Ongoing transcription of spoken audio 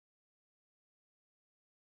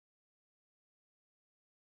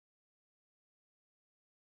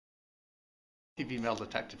TV metal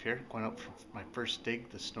detective here, going out for my first dig.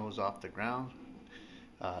 The snow's off the ground.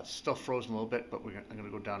 It's still frozen a little bit, but I'm going to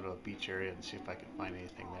go down to a beach area and see if I can find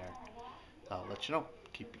anything there. I'll let you know.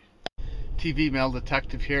 Keep you. TV metal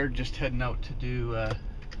detective here, just heading out to do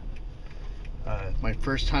my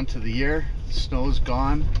first hunt of the year. The snow's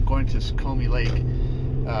gone. I'm going to Sukomi Lake.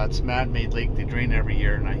 It's a man-made lake. They drain every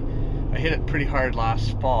year, and I hit it pretty hard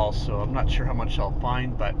last fall, so I'm not sure how much I'll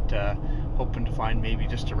find, but hoping to find maybe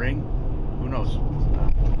just a ring. Who knows?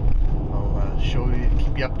 I'll show you,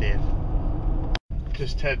 keep you updated.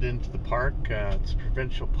 Just headed into the park. It's a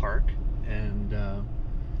provincial park, and a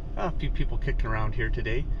few people kicking around here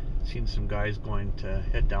today. Seen some guys going to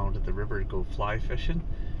head down to the river to go fly fishing,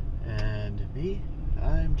 and me,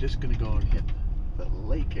 I'm just gonna go and hit the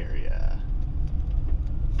lake area.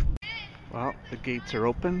 Well, the gates are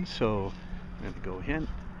open, so I'm gonna go in.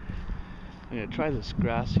 I'm gonna try this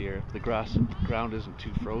grass here. The ground isn't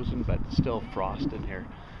too frozen, but still frost in here.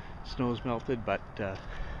 Snow's melted, but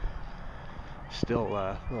still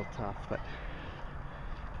a little tough. But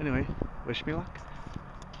anyway, wish me luck.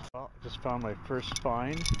 Well, I just found my first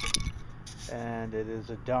find, and it is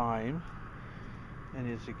a dime.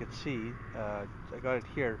 And as you can see, I got it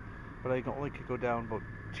here, but I only could go down about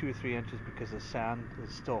 2 or 3 inches because the sand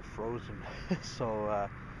is still frozen. So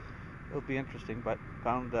it'll be interesting, but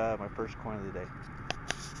found my first coin of the day.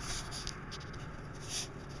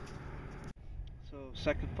 So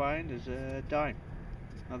second find is a dime,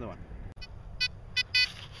 another one.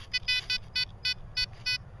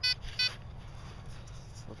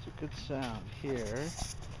 That's a good sound here.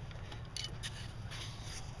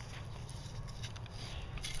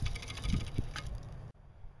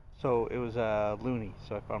 So it was a loonie,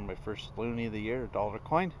 so I found my first loonie of the year, $1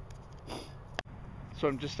 coin. So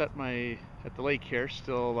I'm just at the lake here,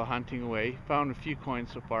 still hunting away. Found a few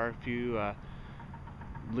coins so far, a few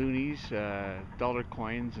loonies, $1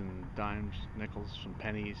 coins, and dimes, nickels, some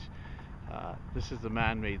pennies. This is the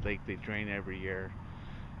man-made lake they drain every year.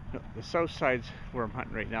 The south side's where I'm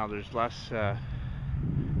hunting right now. There's less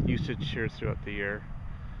usage here throughout the year.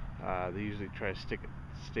 They usually try to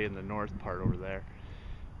stay in the north part over there.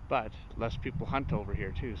 But less people hunt over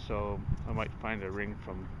here too, so I might find a ring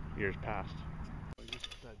from years past. I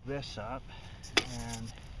just dug this up,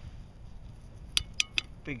 and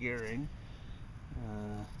big earring.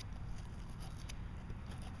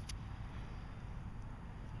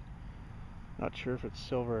 Not sure if it's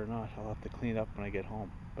silver or not. I'll have to clean it up when I get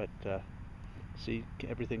home. But see,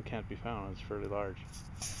 everything can't be found. It's fairly large.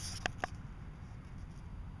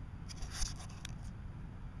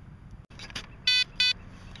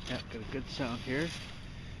 Yeah, got a good sound here.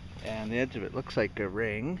 And the edge of it looks like a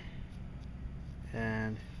ring.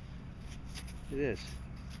 And it is.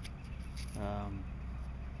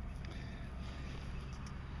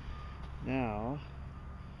 Now,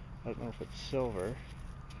 I don't know if it's silver.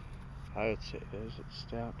 I would say it is. It's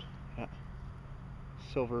stamped. Yeah.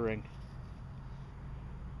 Silver ring.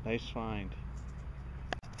 Nice find.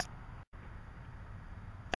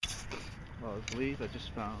 Well, I believe I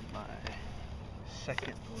just found my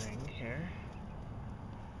second ring here.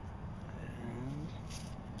 And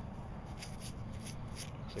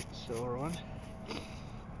looks like a silver one.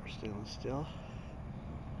 Or stainless steel.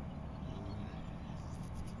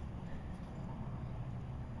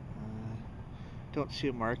 Don't see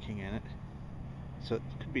a marking in it, so it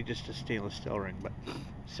could be just a stainless steel ring, but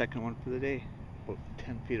second one for the day, about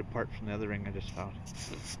 10 feet apart from the other ring I just found.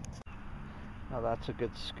 Now that's a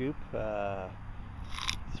good scoop,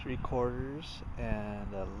 3/4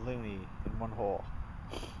 and a loonie in one hole,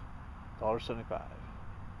 $1.75.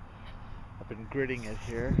 I've been gridding it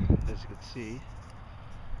here, as you can see.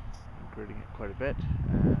 I'm gridding it quite a bit,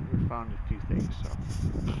 and we found a few things. So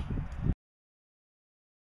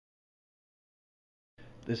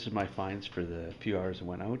this is my finds for the few hours I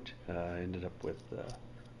went out. I ended up with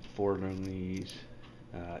 4 loonies,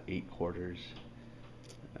 8/4,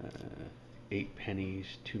 8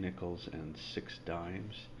 pennies, 2 nickels, and 6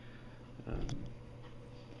 dimes.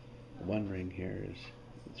 One ring here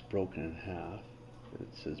it's broken in half.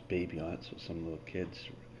 It says baby on it, so some little kid's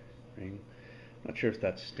ring. Not sure if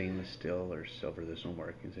that's stainless steel or silver. There's no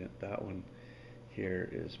markings in it. That one here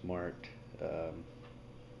is marked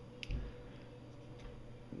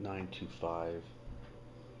 925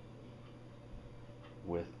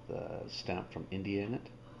 with stamp from India in it,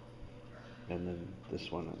 and then this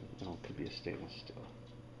one could be a stainless steel.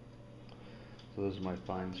 So those are my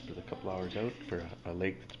finds for the couple hours out for a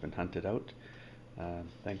lake that's been hunted out.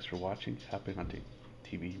 Thanks for watching. Happy hunting.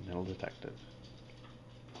 TV Metal Detective.